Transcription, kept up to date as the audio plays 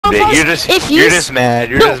of us. You're just mad.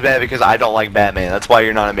 You're just mad because I don't like Batman. That's why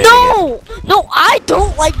you're not admitting it. No, I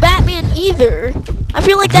don't like Batman either. I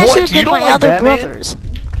feel like that should have been my other brothers.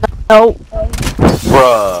 No.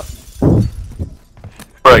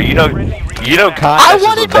 Bruh, you know Kyle I messes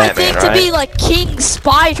wanted with my Batman, thing right? to be like King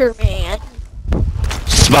Spider-Man.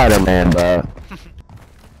 Spider-Man, bro.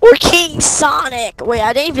 Or King Sonic. Wait,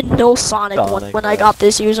 I didn't even know Sonic when I got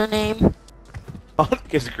this username.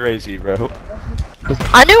 Sonic is crazy, bro.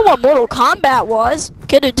 I knew what Mortal Kombat was.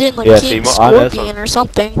 Could have done like King Scorpion or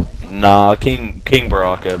something. Nah, King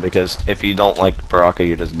Baraka, because if you don't like Baraka,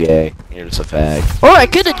 you're just gay. You're just a fag. Or I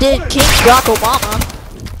could have did King Barack Obama.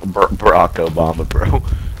 Barack Obama, bro.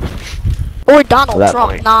 Or Donald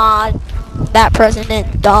Trump. Nah, that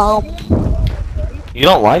president dumb. You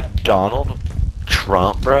don't like Donald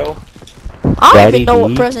Trump, bro? I don't even know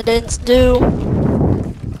what presidents do.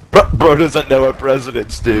 Bro doesn't know what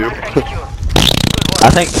presidents do. I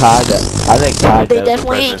think Kai They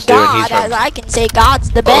definitely ain't God, as I can say God's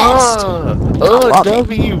the best.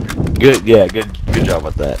 W. Good, yeah, good job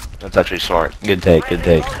with that. That's actually smart. Good take.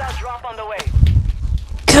 Good.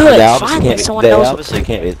 Finally, someone knows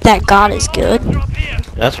that God is good.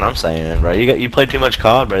 That's what I'm saying, bro. You played too much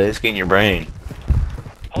COD, bro. It's getting your brain.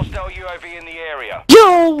 Hostile UAV in the area.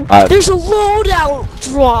 Yo, there's a loadout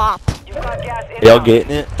drop. Y'all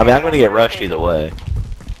getting it? I mean, I'm gonna get rushed either way.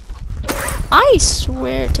 I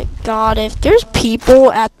swear to God, if there's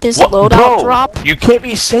people at this loadout drop, you can't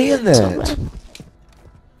be saying that.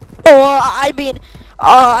 I mean,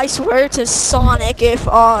 I swear to Sonic, if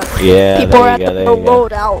people are at the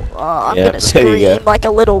loadout, I'm gonna scream like a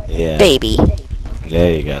little baby.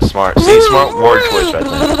 There you go, smart. See, smart word choice right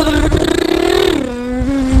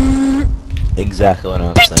there. Exactly what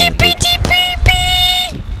I'm saying.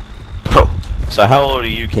 So how old are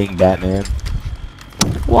you, King Batman?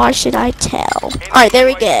 Why should I tell? Alright, there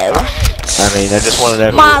we go. I mean, I just want to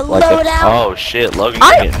know. My loadout. Oh shit, Logan.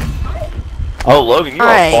 Oh, Logan, you're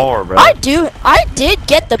on far, bro. I did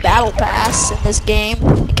get the battle pass in this game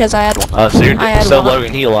because I had one. So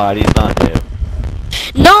Logan, he lied. He's not new.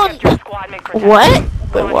 No. What?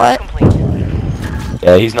 Wait, what?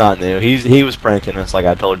 Yeah, he's not new. He was pranking us like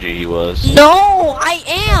I told you he was. No, I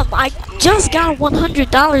am. I just got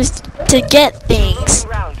 $100 to get things.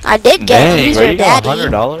 I did get user daddy.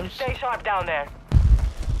 $100? Stay sharp down there.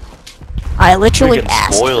 I literally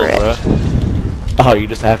asked for it. Bro. Oh, you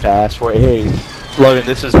just have to ask for it. Hey, Logan,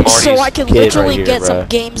 this is Marty's so I can literally get some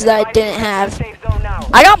games that I didn't have.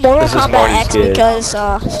 I got Mortal Kombat X because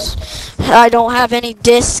I don't have any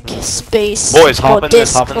disc space. Boys, hop in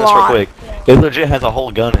this real quick. It legit has a whole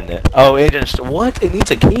gun in it. Oh, it just what? It needs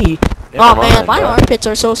a key. Oh man, my armpits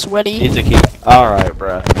are so sweaty. Needs a key. All right,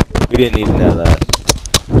 bro. We didn't need to know that.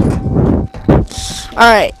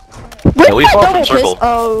 All right. Where's my double pistol?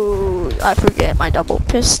 Oh, I forget. My double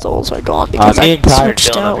pistols are gone because I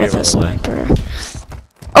switched out with a sniper.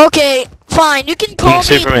 Okay, fine. You can call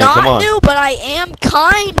me not new, but I am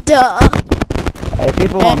kinda. Hey,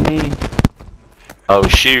 people on me. Oh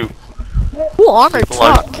shoot. Ooh, armored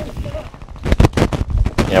truck.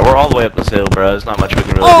 Yeah, we're all the way up this hill, bro. There's not much we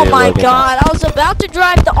can really do. Oh my god, I was about to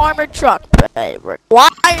drive the armored truck, but it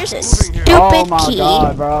requires a stupid key. Oh my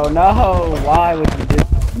god, bro. No, why would you do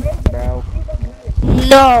that, bro?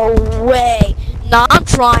 No way. No, I'm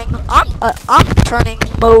trying. I'm turning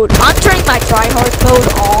mode. I'm turning my tryhard mode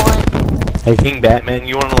on. Hey, King Batman,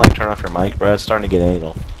 you wanna like turn off your mic, bro? It's starting to get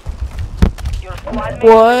anal.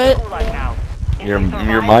 What? Your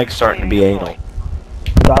mic's starting to be anal.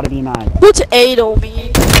 Gotta be nice. What's anal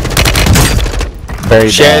mean?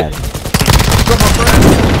 Very bad.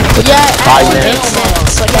 Yeah, anal makes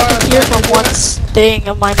sense. Like I can hear from one thing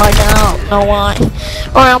of my mic. I don't know why.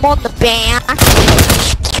 Alright, I'm on the back.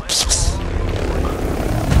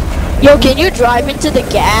 Yo, can you drive into the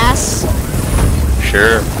gas?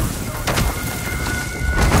 Sure.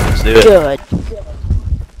 Let's do it. Good.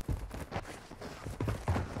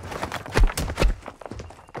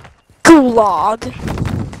 Gulag.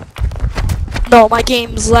 No, my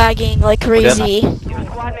game's lagging like crazy.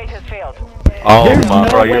 Oh my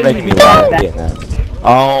bro, you're making me lag.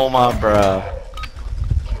 Oh my bro.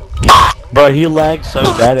 Bro, he lagged so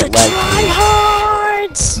bad it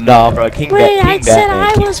lagged. Nah, bro, King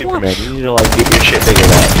Batman, King Superman, you need to like get your shit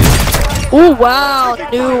figured out. Oh wow,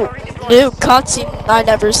 new cutscene I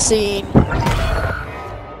never seen.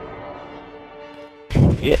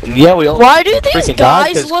 Yeah, we all. Why do these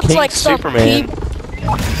guys look like some people?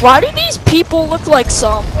 Why do these people look like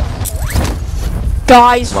some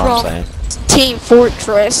guys from Team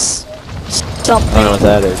Fortress? Something. I don't know what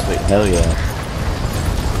that is, but hell yeah.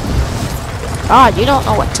 god, you don't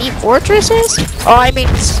know what Team Fortress is? Oh, I mean,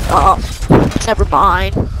 never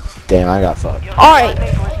mind. Damn, I got fucked. Alright,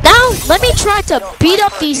 now let me try to beat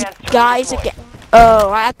up these guys again. Oh,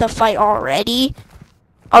 I have to fight already?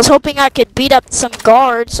 I was hoping I could beat up some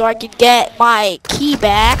guards so I could get my key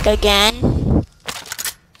back again.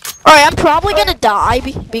 Alright, I'm probably gonna die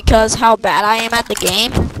because how bad I am at the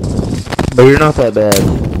game. But you're not that bad.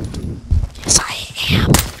 Yes, I am.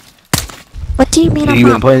 What do you mean I'm You've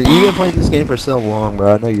not been bad? playing this game for so long,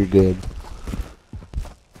 bro. I know you're good.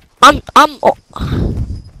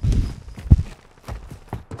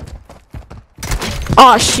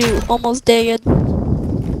 Oh shoot, almost dead.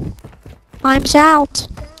 Time's out.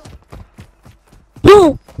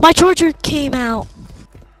 No, my charger came out.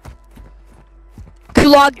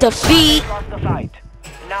 Gulag defeat. Lost the fight.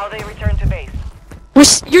 Now they return to base.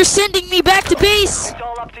 You're sending me back to base. It's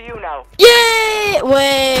all up to you now. Yay!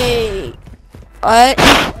 Wait. What?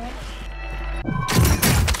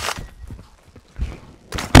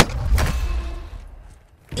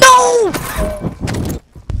 No!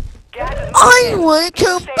 I want to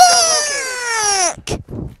come back!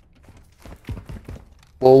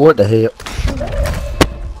 Well, what the hell?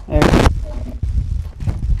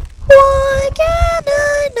 Why can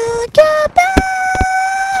I not get back?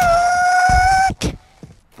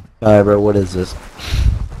 Alright, bro, what is this?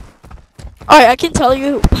 Alright, I can tell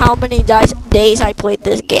you how many days I played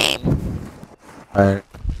this game. Alright,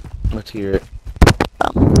 let's hear it.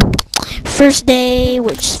 First day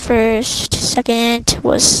was first, second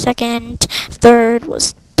was second, third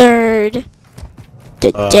was third,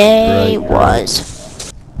 today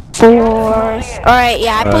was fourth. Alright,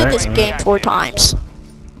 yeah, I played this game 4 times.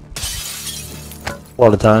 A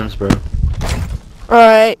lot of times, bro.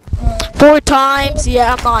 Alright, 4 times,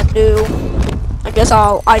 yeah, I'm not new. I guess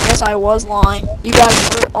I was lying. You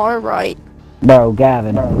guys are right. Bro,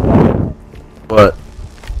 Gavin. What?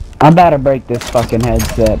 I'm about to break this fucking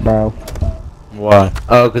headset, bro. Why?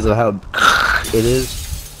 Oh, because of how it is?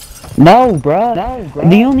 No, bro.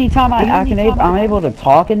 The only time I'm able to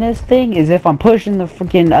talk in this thing is if I'm pushing the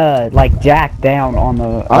freaking like jack down on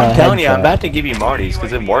the I'm telling you, headset. I'm about to give you Marty's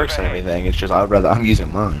because it works and everything. It's just I'm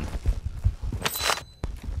using mine.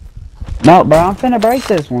 No, bro, I'm finna break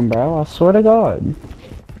this one, bro. I swear to God.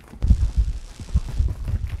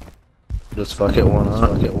 Just fuck it one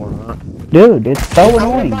up. Fuck it one up. Dude, it's so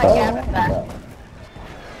annoying, bro.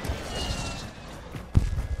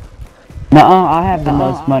 Nuh-uh, I have the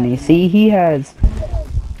most money. See, he has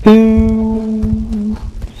 2,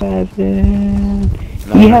 7.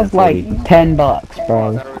 He has like $10,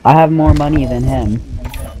 bro. I have more money than him.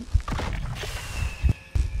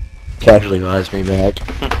 Casually buys me back.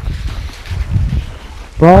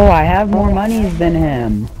 Bro, I have more money than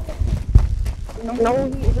him.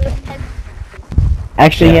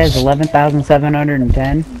 Actually, he has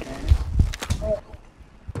 11,710.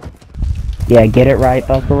 Yeah, get it right,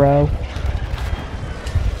 buckaroo.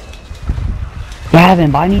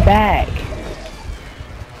 Gavin, buy me back.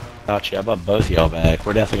 Gotcha, I bought both y'all back.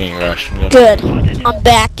 We're definitely getting rushed. Good. I'm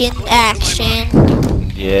back in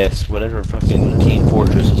action. Yes, whatever fucking Team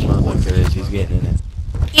Fortress this motherfucker is, he's getting in it.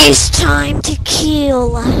 It's time to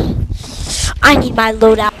kill. I need my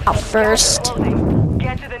loadout first.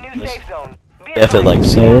 Get to the new safe zone. If it like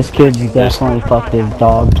So this kid's definitely fucked his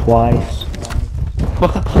dog twice.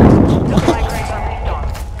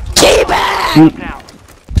 Teabag!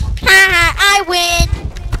 Haha, I win!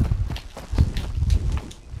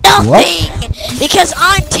 Nothing! What? Because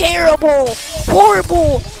I'm terrible,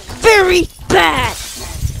 horrible, very bad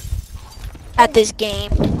at this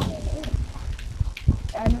game.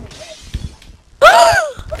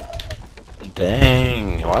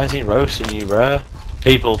 Dang, why is he roasting you, bruh?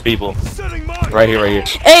 People. Right here.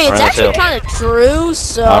 Hey, it's actually kind of true,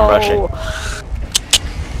 so... I'm rushing.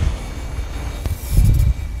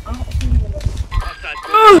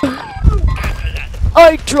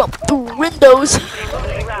 I dropped the windows.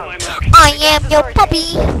 I am your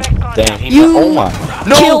puppy. Dang, oh my.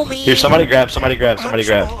 No! Kill me. Here, somebody grab.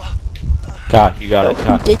 God, you got it. Who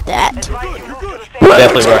God. did that?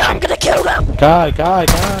 Definitely rushing. I'm gonna kill them. God.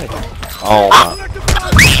 Oh my.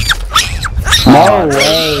 No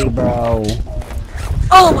way, bro.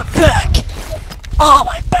 Oh, my back. Oh,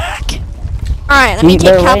 my back. Alright, let me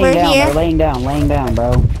take cover here. They're laying down,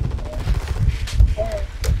 bro.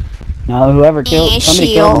 No, whoever killed,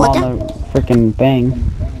 somebody killed him on the freaking thing.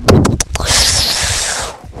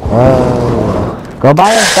 Bro. Go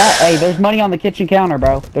buy us that. Hey, there's money on the kitchen counter,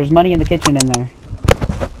 bro. There's money in the kitchen in there.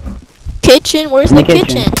 Kitchen? Where's the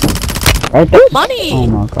kitchen? Right there. Money! Oh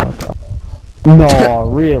my god. No,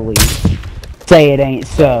 really. Say it ain't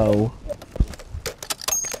so.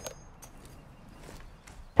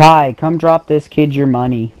 Kai, come drop this kid your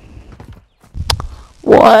money.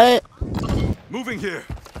 What? Moving here.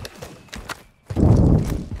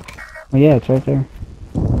 Oh yeah, it's right there.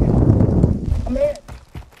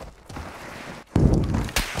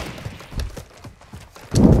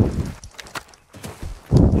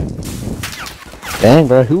 Dang,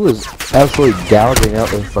 bro, who is absolutely gouging out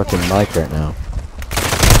their fucking mic right now?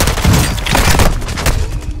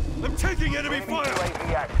 I'm taking enemy fire.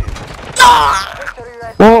 UAV active. Ah!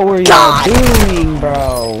 What were y'all doing,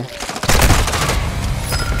 bro?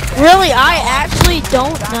 Really, I actually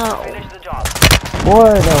don't know. Finish the job.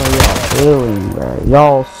 What are y'all doing, bro?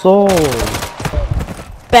 Y'all so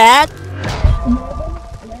Bad?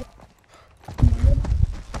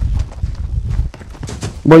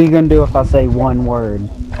 What are you gonna do if I say one word?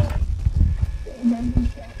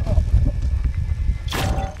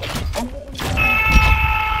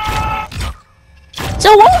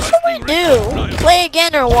 So what should we do? Play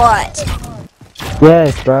again or what?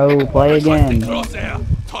 Yes, bro, play again. Crosshair.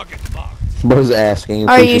 Target mark. Bro's asking if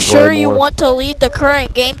Are we you should play sure you more. want to lead the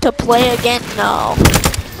current game to play again? No.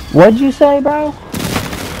 What'd you say, bro?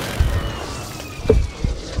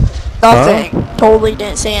 Nothing. Totally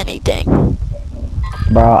didn't say anything.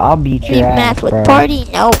 Bro, I'll beat your Leave ass, match with bro. party?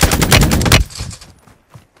 Nope.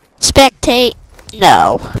 Spectate?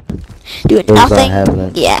 No. Doing Those not nothing?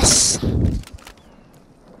 happening. Yes.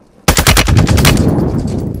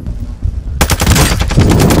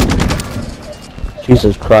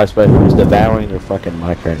 Jesus Christ, but who's devouring their fucking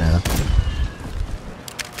mic right now?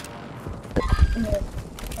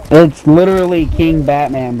 It's literally King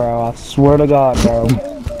Batman, bro. I swear to God, bro.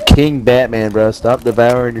 King Batman, bro, stop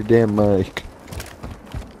devouring your damn mic.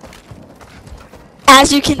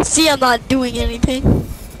 As you can see, I'm not doing anything.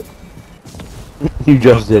 You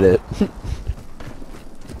just did it.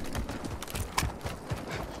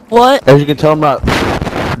 What? As you can tell, I'm not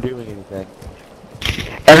doing anything.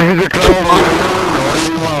 As you can tell,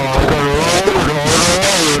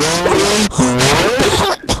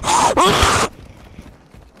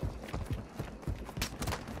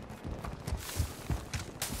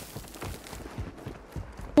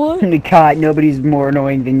 What? God, nobody's more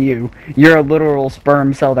annoying than you. You're a literal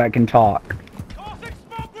sperm cell that can talk.